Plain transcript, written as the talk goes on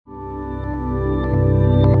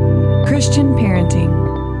Christian parenting.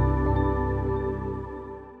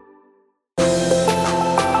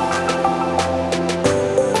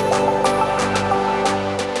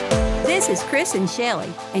 This is Chrys and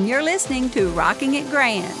Shellie, and you're listening to Rocking It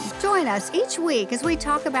Grand. Join us each week as we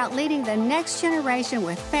talk about leading the next generation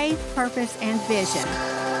with faith, purpose, and vision.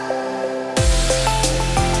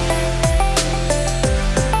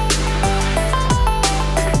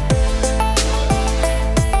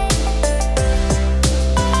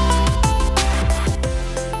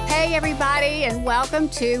 Hey, everybody, and welcome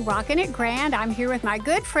to Rocking It Grand. I'm here with my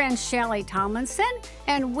good friend Shellie Tomlinson,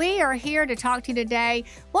 and we are here to talk to you today.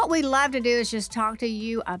 What we love to do is just talk to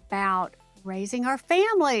you about raising our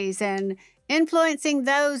families and influencing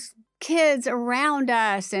those kids around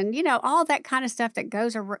us, and all that kind of stuff that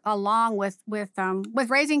goes along with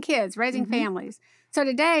raising kids, raising families. So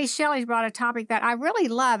today, Shelley's brought a topic that I really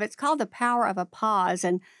love. It's called the power of a pause,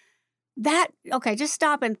 and just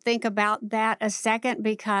stop and think about that a second,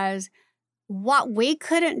 because what we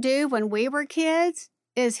couldn't do when we were kids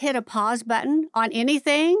is hit a pause button on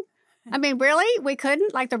anything. I mean, really? We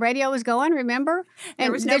couldn't? Like the radio was going, remember? And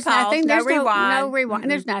there was no there's pause, nothing. no There's rewind. No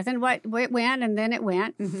rewind. There's nothing. It went and then it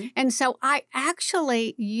went. And so I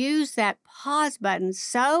actually use that pause button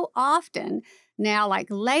so often now, like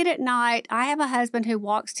late at night. I have a husband who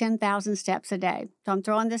walks 10,000 steps a day. So I'm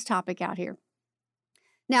throwing this topic out here.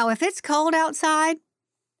 Now, if it's cold outside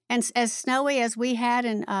and as snowy as we had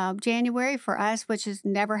in January for us, which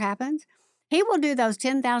never happens, he will do those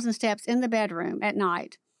 10,000 steps in the bedroom at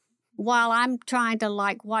night while I'm trying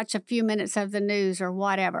to watch a few minutes of the news or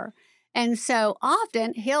whatever. And so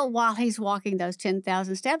often while he's walking those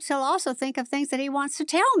 10,000 steps, he'll also think of things that he wants to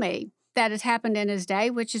tell me that has happened in his day,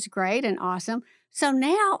 which is great and awesome. So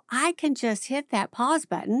now I can just hit that pause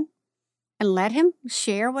button and let him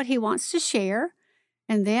share what he wants to share.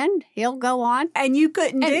 And then he'll go on. And you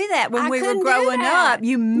couldn't do that when we were growing up.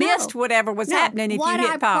 You missed whatever was happening if you hit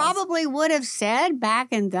pause. What I probably would have said back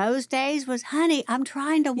in those days was, honey, I'm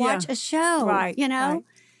trying to watch a show. Right. Right.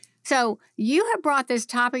 So you have brought this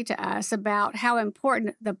topic to us about how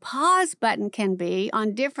important the pause button can be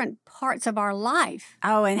on different parts of our life.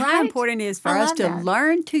 Oh, and how important it is for us to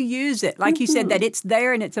learn to use it. Like you said, that it's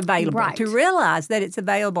there and it's available. Right. To realize that it's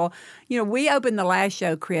available. We opened the last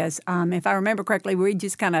show, Chrys. If I remember correctly, we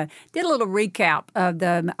just kind of did a little recap of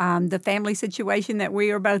the family situation that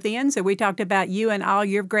we are both in. So we talked about you and all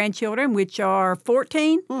your grandchildren, which are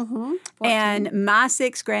 14, 14. And my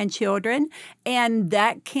 6 grandchildren. And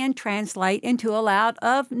that can translate into a lot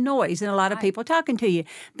of noise and a lot of people talking to you,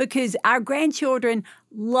 because our grandchildren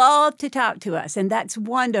love to talk to us, and that's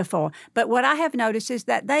wonderful. But what I have noticed is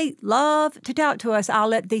that they love to talk to us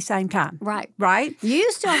all at the same time. Right. Right?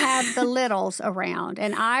 You still have the littles around,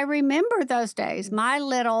 and I remember those days. My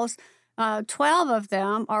littles, 12 of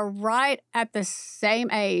them are right at the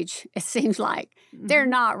same age, it seems like. They're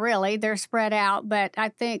not really. They're spread out. But I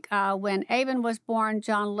think when Avon was born,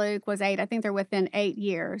 John Luke was 8. I think they're within 8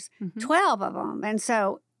 years. 12 of them. And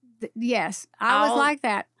so, yes, I was like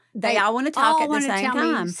that. They all want to talk at the same time.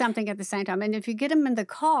 time. Something at the same time. And if you get them in the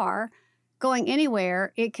car going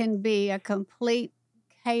anywhere, it can be a complete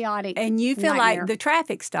chaotic and you feel nightmare. like the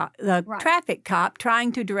traffic cop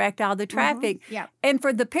trying to direct all the traffic. And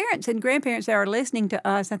for the parents and grandparents that are listening to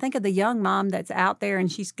us, I think of the young mom that's out there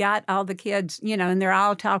and she's got all the kids, and they're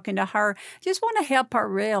all talking to her. Just want to help her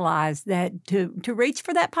realize that to reach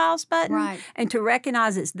for that pause button and to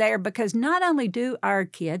recognize it's there, because not only do our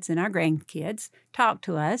kids and our grandkids talk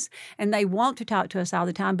to us and they want to talk to us all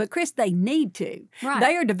the time, but Chrys, they need to.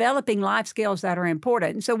 They are developing life skills that are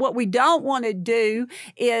important. And so what we don't want to do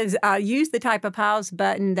is use the type of pause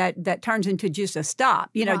button that turns into just a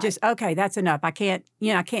stop. Just, okay, that's enough. I can't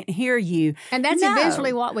hear you. And that's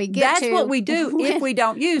eventually what we get to. That's what we do if we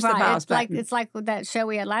don't use the pause button. It's like that show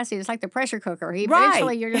we had last year. It's like the pressure cooker.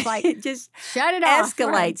 Eventually you're just like, just shut it off.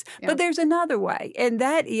 Escalates. But there's another way, and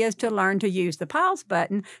that is to learn to use the pause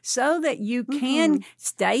button so that you can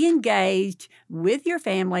stay engaged with your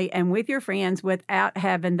family and with your friends without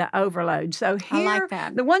having the overload. So here, I like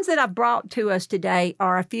that. The ones that I've brought to us today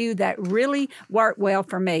are a few that really work well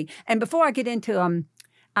for me. And before I get into them,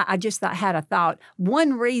 I just had a thought.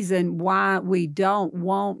 One reason why we don't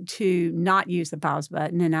want to not use the pause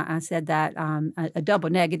button, and I said that a double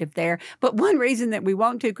negative there, but one reason that we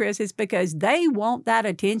want to, Chrys, is because they want that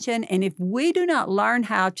attention. And if we do not learn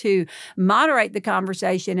how to moderate the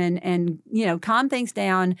conversation and calm things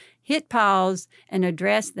down hit pause and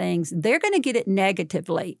address things, they're going to get it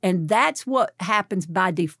negatively. And that's what happens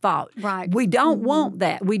by default. Right. We don't want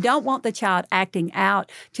that. We don't want the child acting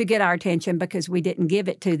out to get our attention because we didn't give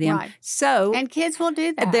it to them. Right. So, and kids will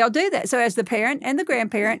do that. They'll do that. So as the parent and the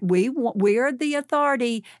grandparent, we are the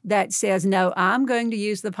authority that says, no, I'm going to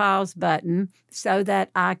use the pause button so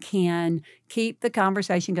that I can keep the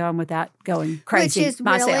conversation going without going crazy myself. Which is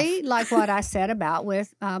myself. really like what I said about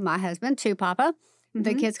with my husband, Two Papa.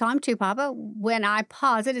 The kids call him Two Papa. When I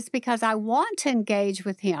pause it, it's because I want to engage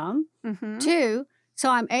with him, too. So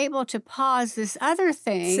I'm able to pause this other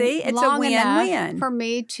thing. See, it's long a win-win enough for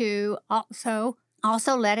me to also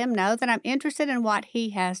let him know that I'm interested in what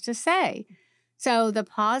he has to say. So the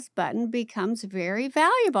pause button becomes very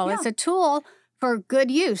valuable. Yeah. It's a tool for good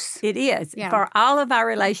use. It is for all of our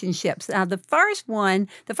relationships. Now, the first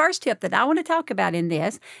tip that I want to talk about in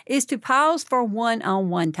this is to pause for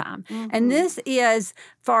one-on-one time. And this is,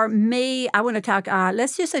 for me, I want to talk,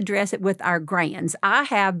 let's just address it with our grands. I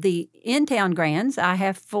have the in-town grands. I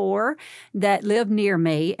have 4 that live near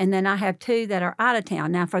me, and then I have 2 that are out of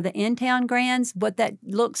town. Now, for the in-town grands, what that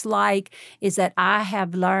looks like is that I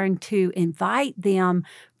have learned to invite them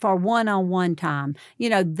for one-on-one time. You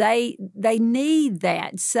know, they need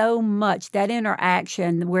that so much, that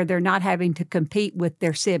interaction where they're not having to compete with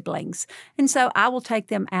their siblings. And so I will take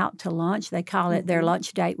them out to lunch. They call it their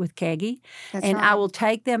lunch date with Keggy. That's and right. I will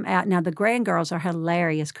take them out. Now, the grandgirls are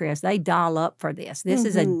hilarious, Chris. They doll up for this. This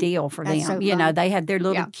is a deal for That's them. So you know, fun. they have their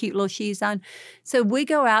little cute little shoes on. So we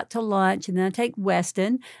go out to lunch, and then I take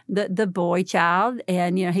Weston, the boy child,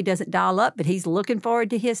 and, you know, he doesn't doll up, but he's looking forward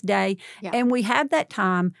to his day. Yeah. And we have that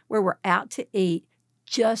time where we're out to eat,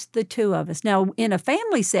 just the 2 of us. Now, in a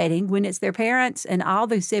family setting, when it's their parents and all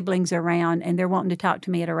the siblings around and they're wanting to talk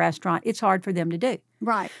to me at a restaurant, it's hard for them to do.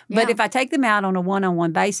 Right. But if I take them out on a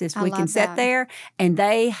one-on-one basis, we can sit there and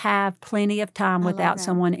they have plenty of time without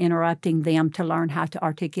someone interrupting them to learn how to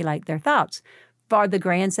articulate their thoughts. For the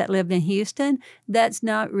grands that lived in Houston, that's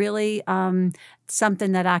not really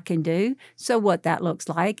something that I can do. So what that looks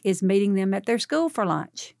like is meeting them at their school for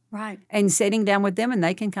lunch. Right. And sitting down with them, and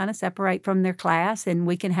they can kind of separate from their class, and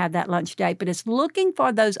we can have that lunch date. But it's looking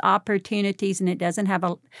for those opportunities, and it doesn't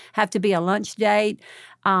have to be a lunch date.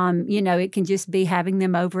 You know, it can just be having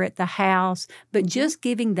them over at the house, but just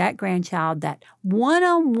giving that grandchild that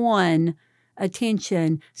one-on-one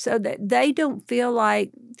attention so that they don't feel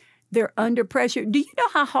like they're under pressure. Do you know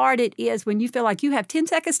how hard it is when you feel like you have 10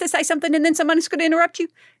 seconds to say something and then somebody's going to interrupt you?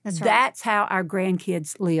 That's right. That's how our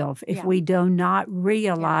grandkids live. If we do not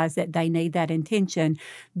realize that they need that intention,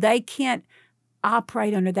 they can't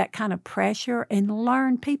operate under that kind of pressure and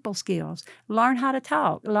learn people skills, learn how to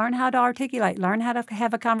talk, learn how to articulate, learn how to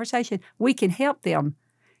have a conversation. We can help them.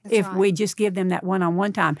 That's if right. we just give them that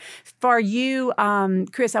one-on-one time. For you,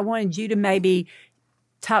 Chris, I wanted you to maybe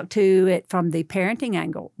talk to it from the parenting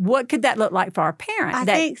angle. What could that look like for a parent I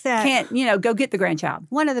think that can't, you know, go get the grandchild?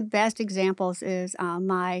 One of the best examples is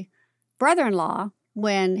my brother-in-law.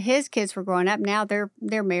 When his kids were growing up, now they're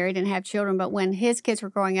married and have children, but when his kids were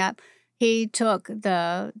growing up, he took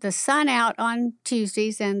the son out on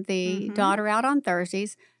Tuesdays and the daughter out on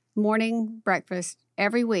Thursdays, morning breakfast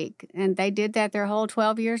every week. And they did that their whole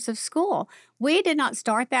 12 years of school. We did not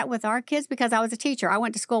start that with our kids because I was a teacher. I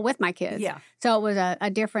went to school with my kids. Yeah. So it was a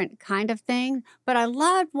different kind of thing. But I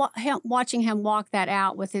loved watching him walk that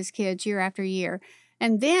out with his kids year after year.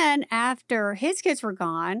 And then after his kids were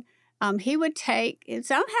gone, he would take,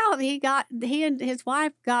 somehow he and his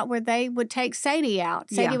wife got where they would take Sadie out.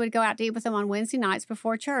 Sadie would go out to eat with them on Wednesday nights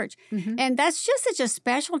before church. And that's just such a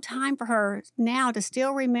special time for her now to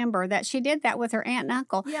still remember that she did that with her aunt and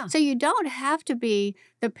uncle. Yeah. So you don't have to be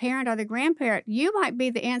the parent or the grandparent. You might be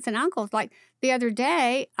the aunts and uncles. Like the other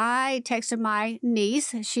day, I texted my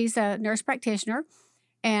niece. She's a nurse practitioner.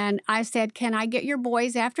 And I said, can I get your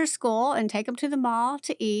boys after school and take them to the mall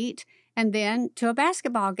to eat? And then to a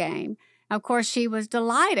basketball game. Of course, she was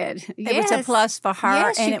delighted. It was a plus for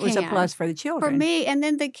her, and it was a can. plus for the children. For me, and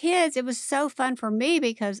then the kids, it was so fun for me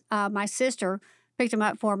because my sister picked them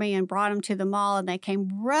up for me and brought them to the mall, and they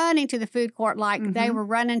came running to the food court like they were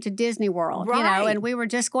running to Disney World, you know, and we were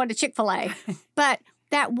just going to Chick-fil-A. But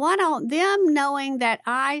that one on them knowing that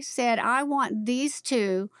I said, I want these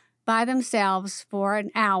 2 by themselves for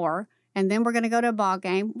an hour, and then we're going to go to a ball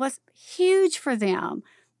game was huge for them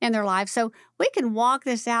in their life. So we can walk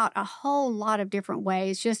this out a whole lot of different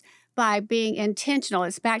ways just by being intentional.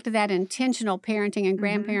 It's back to that intentional parenting and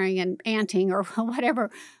grandparenting and aunting or whatever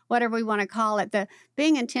we want to call it. The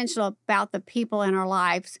being intentional about the people in our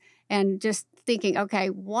lives and just thinking, okay,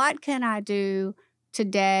 what can I do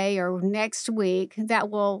today or next week that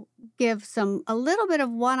will give a little bit of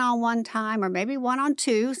one-on-one time or maybe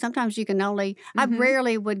one-on-two. Sometimes you can only, I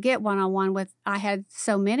rarely would get one-on-one I had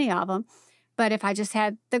so many of them. But if I just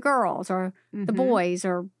had the girls or the boys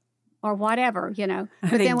or whatever, But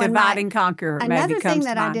then divide and conquer. Another thing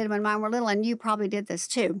that I did when mine were little, and you probably did this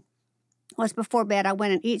too, was before bed, I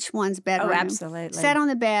went in each one's bedroom. Oh, absolutely. Sat on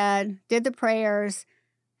the bed, did the prayers.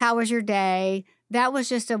 How was your day? That was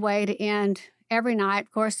just a way to end every night.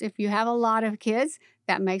 Of course, if you have a lot of kids,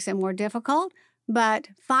 that makes it more difficult. But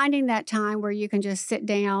finding that time where you can just sit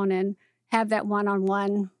down and have that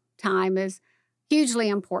one-on-one time is hugely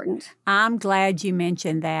important. I'm glad you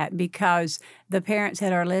mentioned that because the parents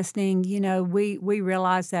that are listening, we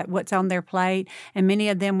realize that what's on their plate, and many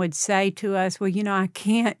of them would say to us, well, I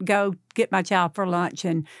can't go get my child for lunch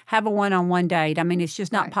and have a one-on-one date. I mean, it's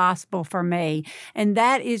just not possible for me. And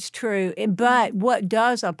that is true. But what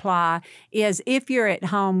does apply is if you're at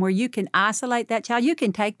home where you can isolate that child, you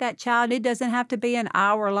can take that child. It doesn't have to be an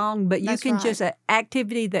hour long, but you can just an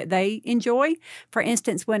activity that they enjoy. For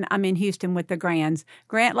instance, when I'm in Houston with the Grands,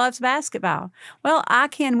 Grant loves basketball. Well,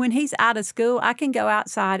 when he's out of school, I can go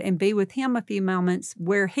outside and be with him a few moments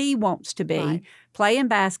where he wants to be, playing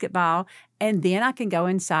basketball, and then I can go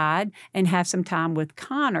inside and have some time with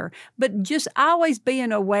Connor. But just always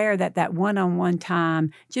being aware that one-on-one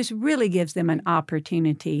time just really gives them an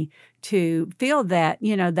opportunity to feel that,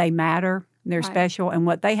 they matter, they're special, and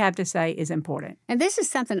what they have to say is important. And this is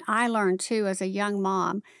something I learned, too, as a young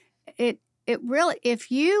mom. It really,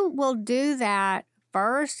 if you will do that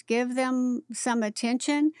first, give them some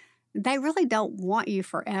attention, they really don't want you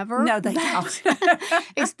forever. No, they don't.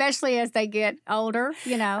 Especially as they get older,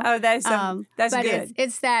 Oh, that's but good.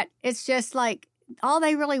 It's just like all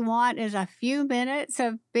they really want is a few minutes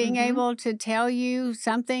of being able to tell you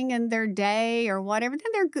something in their day or whatever.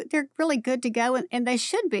 Then they're really good to go, and they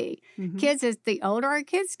should be. Kids, as the older our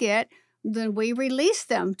kids get, then we release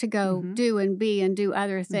them to go do and be and do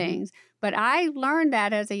other things. But I learned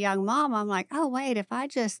that as a young mom. I'm like, oh, wait,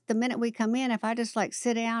 the minute we come in, if I just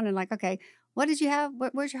sit down and okay, what did you have?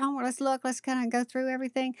 Where's your homework? Let's kind of go through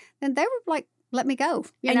everything. Then they were like, let me go.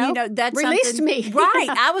 That's released me. Right.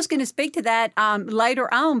 I was going to speak to that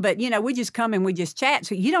later on, but we just come and we just chat.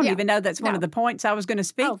 So you don't even know that's one of the points I was going to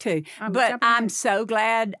speak to. But I'm so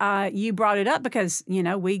glad you brought it up because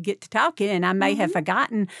we get to talking, and I may have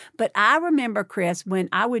forgotten. But I remember, Chrys, when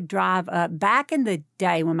I would drive up back in the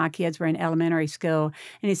day when my kids were in elementary school,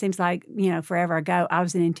 and it seems like forever ago, I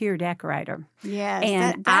was an interior decorator. Yes,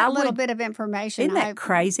 and that little bit of information. Isn't that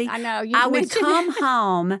crazy? I know. I would come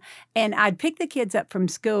home and I'd pick the kids up from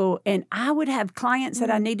school, and I would have clients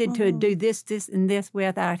that I needed to do this, and this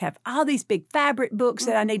with. I'd have all these big fabric books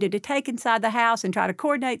that I needed to take inside the house and try to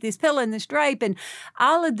coordinate this pillow and this drape and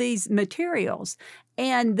all of these materials.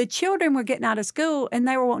 And the children were getting out of school, and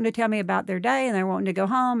they were wanting to tell me about their day, and they were wanting to go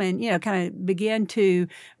home and, kind of begin to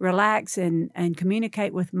relax and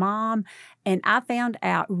communicate with mom. And I found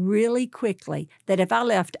out really quickly that if I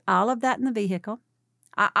left all of that in the vehicle,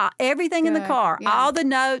 everything in the car, all the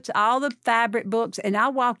notes, all the fabric books, and I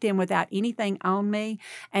walked in without anything on me,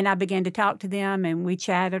 and I began to talk to them, and we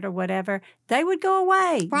chatted or whatever, they would go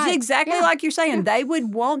away. Right. Exactly like you're saying. They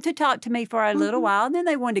would want to talk to me for a little while, and then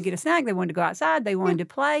they wanted to get a snack, they wanted to go outside, they wanted to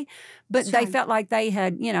play, but they felt like they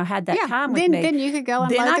had, had that time with me. Then you could go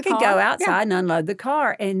and then unload I could go outside and unload the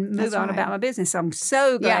car and move on about my business. So I'm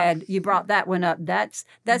so glad you brought that one up. That's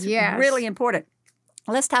really important.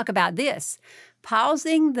 Let's talk about this.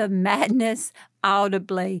 Pausing the madness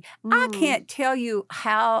audibly. I can't tell you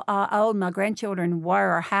how old my grandchildren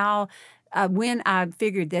were or how when I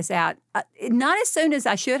figured this out. Not as soon as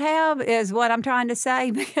I should have is what I'm trying to say,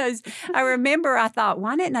 because I remember I thought,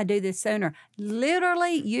 why didn't I do this sooner?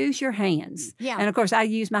 Literally use your hands. Yeah. And of course, I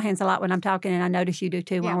use my hands a lot when I'm talking, and I notice you do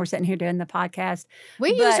too when we're sitting here doing the podcast.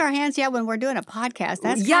 We use our hands, when we're doing a podcast.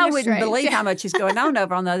 That's y'all wouldn't believe how much is going on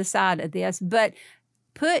over on the other side of this. But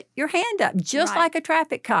put your hand up, just like a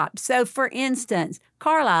traffic cop. So, for instance,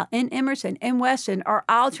 Carlisle and Emerson and Weston are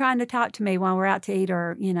all trying to talk to me while we're out to eat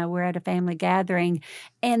or, we're at a family gathering.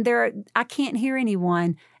 And I can't hear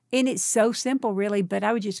anyone. And it's so simple, really, but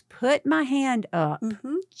I would just put my hand up,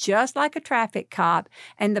 just like a traffic cop,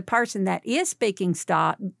 and the person that is speaking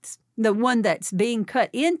stops, the one that's being cut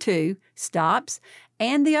into stops,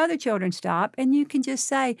 and the other children stop, and you can just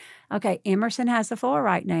say, okay, Emerson has the floor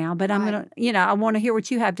right now, but I'm going to, I want to hear what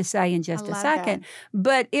you have to say in just a second.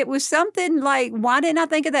 But it was something like, why didn't I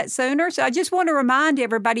think of that sooner? So I just want to remind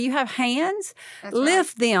everybody, you have hands,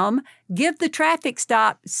 lift them, give the traffic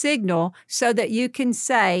stop signal so that you can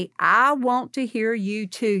say, I want to hear you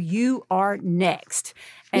too. You are next.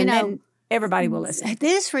 And then everybody will listen.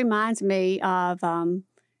 This reminds me of,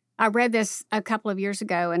 I read this a couple of years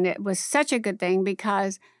ago, and it was such a good thing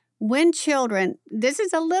because when children, this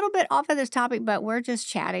is a little bit off of this topic, but we're just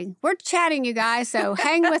chatting. We're chatting, you guys, so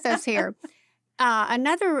hang with us here.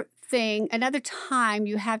 Another time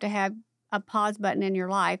you have to have a pause button in your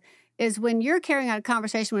life is when you're carrying out a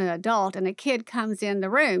conversation with an adult and a kid comes in the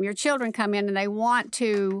room. Your children come in and they want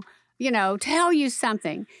to, tell you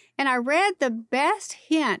something. And I read the best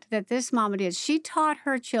hint that this mama did. She taught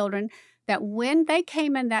her children that when they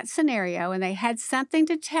came in that scenario and they had something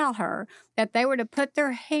to tell her, that they were to put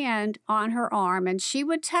their hand on her arm and she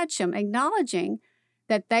would touch them, acknowledging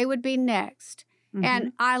that they would be next. Mm-hmm.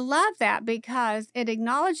 And I love that because it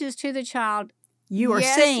acknowledges to the child, you are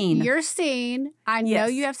seen. You're seen. I know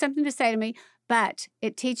you have something to say to me, but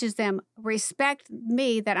it teaches them, respect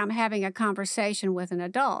me that I'm having a conversation with an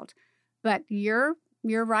adult. But you're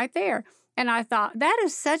right there. And I thought that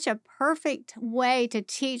is such a perfect way to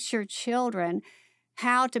teach your children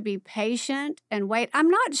how to be patient and wait. I'm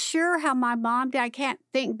not sure how my mom did. I can't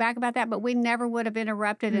think back about that, but we never would have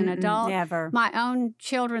interrupted an adult. Never. My own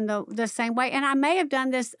children, the same way. And I may have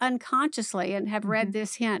done this unconsciously and have read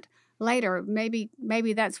this hint later. Maybe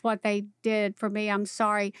that's what they did for me. I'm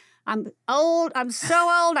sorry. I'm old. I'm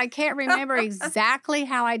so old. I can't remember exactly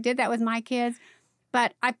how I did that with my kids.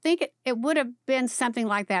 But I think it would have been something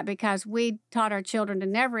like that because we taught our children to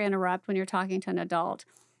never interrupt when you're talking to an adult.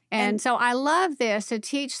 And so I love this to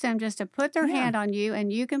teach them just to put their hand on you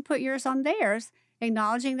and you can put yours on theirs,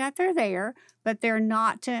 acknowledging that they're there, but they're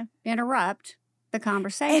not to interrupt the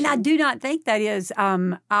conversation. And I do not think that is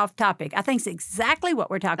off topic. I think it's exactly what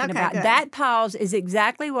we're talking about. Good. That pause is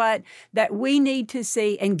exactly what that we need to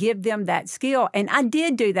see and give them that skill. And I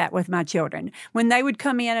did do that with my children. When they would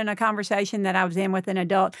come in a conversation that I was in with an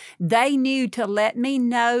adult, they knew to let me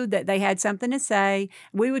know that they had something to say.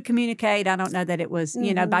 We would communicate. I don't know that it was,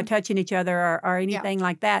 by touching each other or anything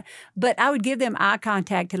like that. But I would give them eye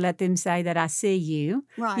contact to let them say that I see you.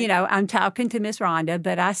 Right. I'm talking to Miss Rhonda,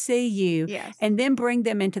 but I see you. Yes. And then bring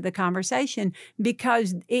them into the conversation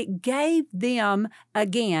because it gave them,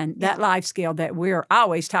 again, that life skill that we're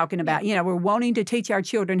always talking about. We're wanting to teach our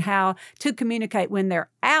children how to communicate when they're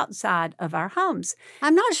outside of our homes.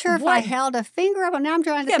 I'm not sure if I held a finger up. Now I'm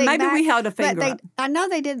trying to think maybe back, we held a finger up. I know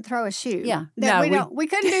they didn't throw a shoe. Yeah. We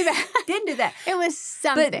couldn't do that. Didn't do that. It was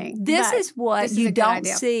something. But this is what you don't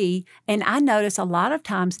see. And I notice a lot of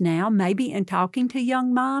times now, maybe in talking to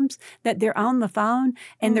young moms, that they're on the phone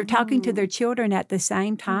and they're talking to their children at the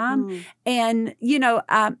same time. And,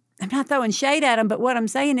 I'm not throwing shade at them, but what I'm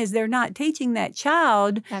saying is they're not teaching that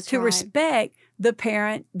child to respect the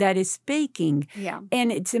parent that is speaking. Yeah.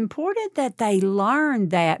 And it's important that they learn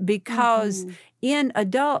that because in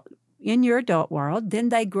your adult world, then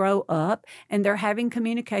they grow up and they're having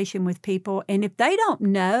communication with people. And if they don't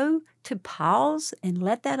know to pause and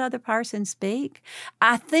let that other person speak,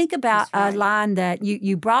 I think about a line that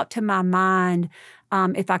you brought to my mind.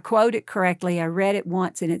 If I quote it correctly, I read it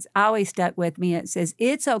once and it's always stuck with me. It says,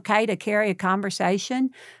 it's okay to carry a conversation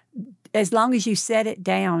as long as you set it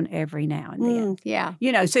down every now and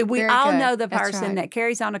then. So we all know the person that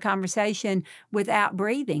carries on a conversation without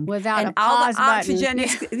breathing. Without and a pause all the oxygen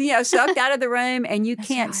button. is sucked out of the room and you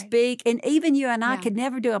can't speak. And even you and I could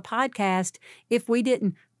never do a podcast if we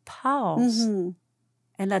didn't pause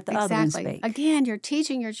and let the other one speak. Again, you're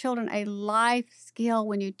teaching your children a life skill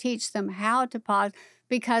when you teach them how to pause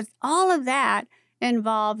because all of that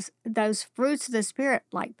involves those fruits of the Spirit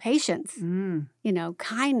like patience,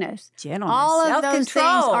 kindness, gentleness, all of those things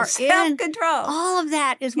are self-control. All of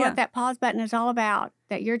that is what that pause button is all about,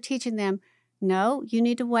 that you're teaching them, no, you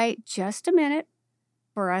need to wait just a minute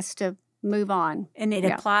for us to move on. And it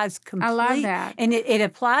applies completely. I love that. And it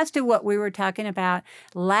applies to what we were talking about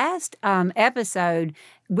last episode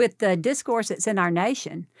with the discourse that's in our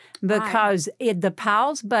nation, because the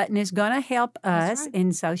pause button is going to help us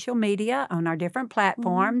in social media, on our different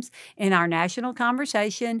platforms, in our national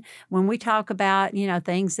conversation, when we talk about,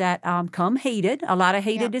 things that come heated, a lot of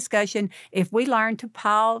heated discussion, if we learn to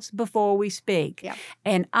pause before we speak. Yep.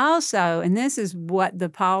 And also, and this is what the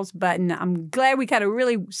pause button, I'm glad we kind of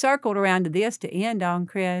really circled around to this to end on,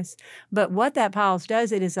 Chrys, but what that pause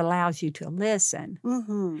does, it is allows you to listen.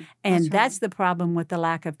 And that's the problem with the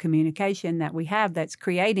lack of communication that we have that's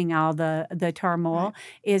creating all the turmoil,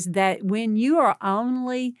 is that when you are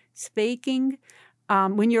only speaking,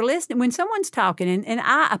 when you're listening, when someone's talking, and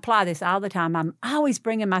I apply this all the time, I'm always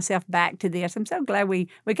bringing myself back to this. I'm so glad we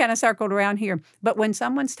kind of circled around here. But when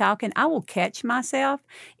someone's talking, I will catch myself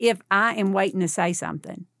if I am waiting to say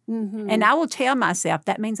something. And I will tell myself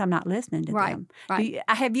that means I'm not listening to them. Right.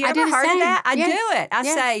 Have you ever heard of that? I do it. I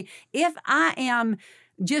Yes. say, if I am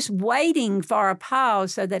just waiting for a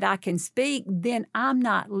pause so that I can speak, then I'm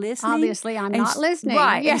not listening. Obviously, I'm not listening.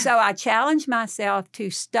 Right. Yeah. And so I challenge myself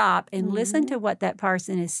to stop and listen to what that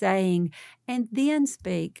person is saying and then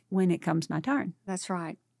speak when it comes my turn. That's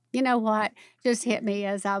right. You know what just hit me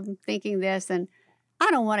as I'm thinking this, and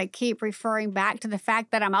I don't want to keep referring back to the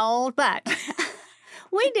fact that I'm old, but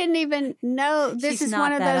we didn't even know this She's is not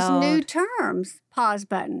one of that those old. new terms, pause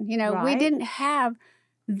button. You know, we Right. didn't have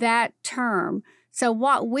that term. So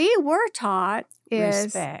what we were taught is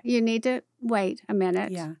Respect. you need to wait a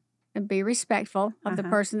minute Yeah. and be respectful of the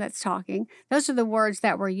person that's talking. Those are the words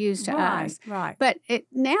that were used to us. Right. But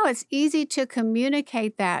now it's easy to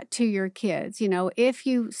communicate that to your kids. You know, if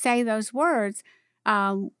you say those words,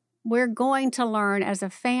 we're going to learn as a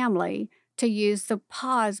family to use the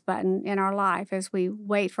pause button in our life as we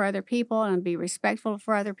wait for other people and be respectful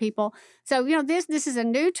for other people. So, you know, this is a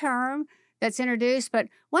new term that's introduced. But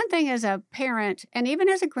one thing as a parent and even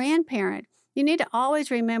as a grandparent, you need to always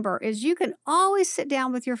remember is you can always sit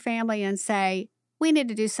down with your family and say, we need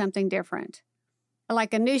to do something different.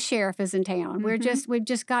 Like a new sheriff is in town. We've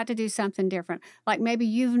just got to do something different. Like maybe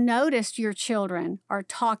you've noticed your children are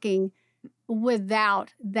talking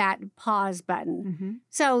without that pause button.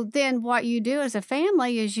 So then what you do as a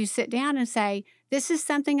family is you sit down and say, this is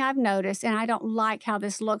something I've noticed and I don't like how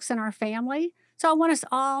this looks in our family. So I want us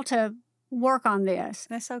all to work on this.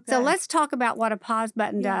 That's so good. So let's talk about what a pause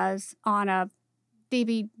button does on a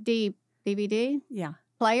DVD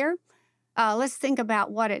player. Let's think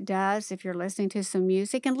about what it does if you're listening to some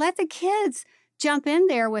music and let the kids jump in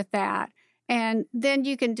there with that. And then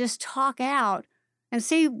you can just talk out and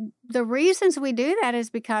see the reasons we do that is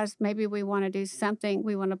because maybe we want to do something.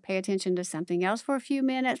 We want to pay attention to something else for a few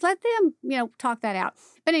minutes. Let them, talk that out.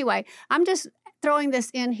 But anyway, I'm just throwing this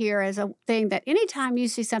in here as a thing that anytime you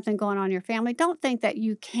see something going on in your family, don't think that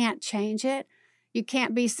you can't change it. You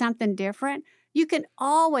can't be something different. You can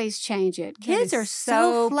always change it. Kids are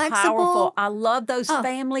so flexible. Powerful. I love those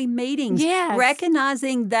family meetings. Yes.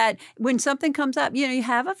 Recognizing that when something comes up, you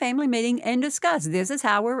have a family meeting and discuss this is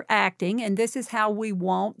how we're acting and this is how we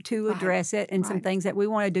want to address it and some things that we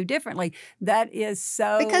want to do differently. That is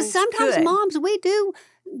so because sometimes good. moms, we do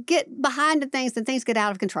get behind the things and things get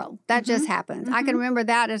out of control. That just happens. I can remember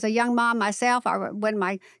that as a young mom myself. When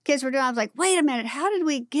my kids were doing, I was like, wait a minute, how did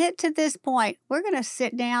we get to this point? We're going to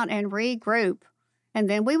sit down and regroup. And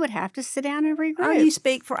then we would have to sit down and regroup. Oh, you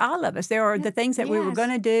speak for all of us. There are the things that we were going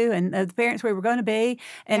to do and the parents we were going to be.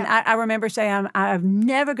 And I remember saying, I'm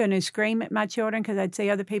never going to scream at my children because I'd see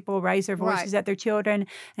other people raise their voices at their children.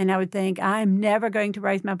 And I would think, I'm never going to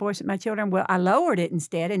raise my voice at my children. Well, I lowered it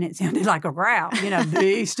instead and it sounded like a growl,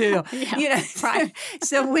 be still.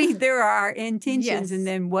 So there are our intentions and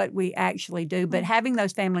then what we actually do. But having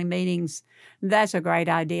those family meetings, that's a great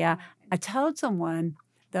idea. I told someone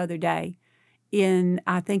the other day,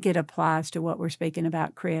 I think it applies to what we're speaking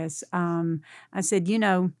about, Chrys. I said,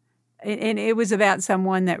 and it was about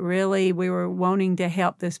someone that really we were wanting to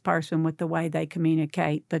help this person with the way they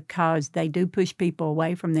communicate because they do push people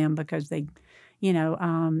away from them because they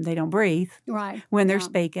don't breathe when they're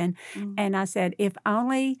speaking. And I said, if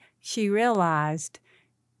only she realized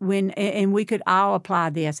and we could all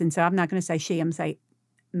apply this. And so I'm not going to say she, I'm going to say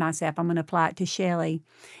myself. I'm going to apply it to Shellie.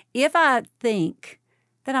 If I think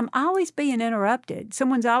that I'm always being interrupted.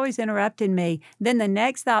 Someone's always interrupting me. Then the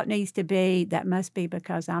next thought needs to be, that must be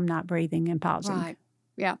because I'm not breathing and pausing. Right.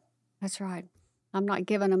 Yeah, that's right. I'm not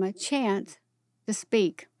giving them a chance to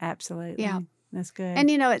speak. Absolutely. Yeah. That's good.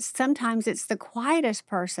 And, sometimes it's the quietest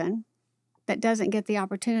person that doesn't get the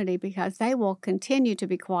opportunity because they will continue to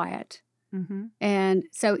be quiet. And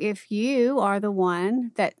so if you are the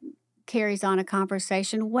one that carries on a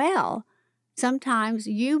conversation well, sometimes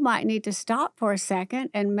you might need to stop for a second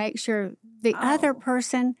and make sure the other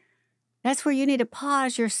person, that's where you need to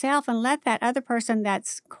pause yourself and let that other person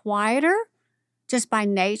that's quieter, just by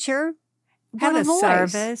nature, have a voice.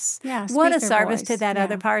 Service. Yeah, what a service to that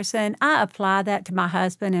other person. I apply that to my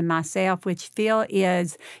husband and myself, which Phil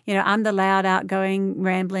is, I'm the loud, outgoing,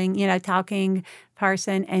 rambling, talking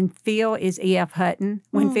person, and Phil is E.F. Hutton.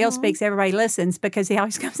 When Phil speaks, everybody listens because he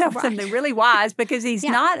always comes up with something really wise because he's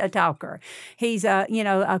not a talker. He's a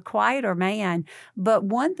quieter man. But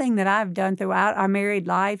one thing that I've done throughout our married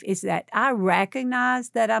life is that I recognize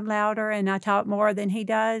that I'm louder and I talk more than he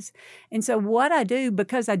does. And so what I do,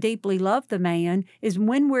 because I deeply love the man, is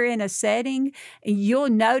when we're in a setting, you'll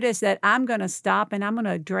notice that I'm going to stop and I'm going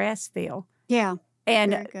to address Phil. Yeah.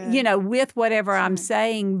 And, with whatever I'm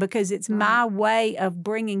saying, because it's my way of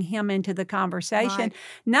bringing him into the conversation. Right.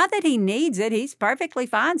 Not that he needs it. He's perfectly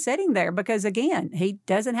fine sitting there because, again, he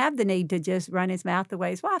doesn't have the need to just run his mouth the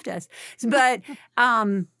way his wife does. But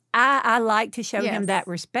I like to show him that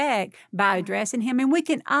respect by addressing him. And we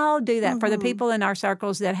can all do that for the people in our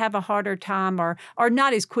circles that have a harder time or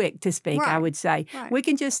not as quick to speak, I would say. Right. We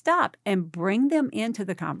can just stop and bring them into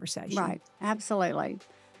the conversation. Right. Absolutely.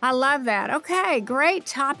 I love that. Okay, great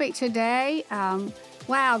topic today.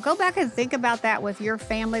 Wow, go back and think about that with your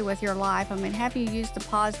family, with your life. I mean, have you used the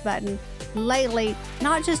pause button lately,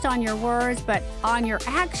 not just on your words, but on your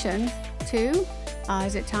actions too?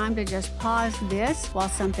 Is it time to just pause this while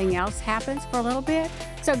something else happens for a little bit?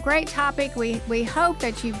 So great topic. We hope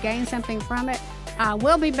that you've gained something from it.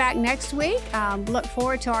 We'll be back next week. Look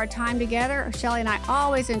forward to our time together. Shellie and I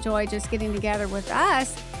always enjoy just getting together with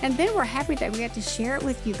us. And then we're happy that we get to share it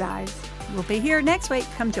with you guys. We'll be here next week.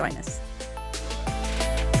 Come join us.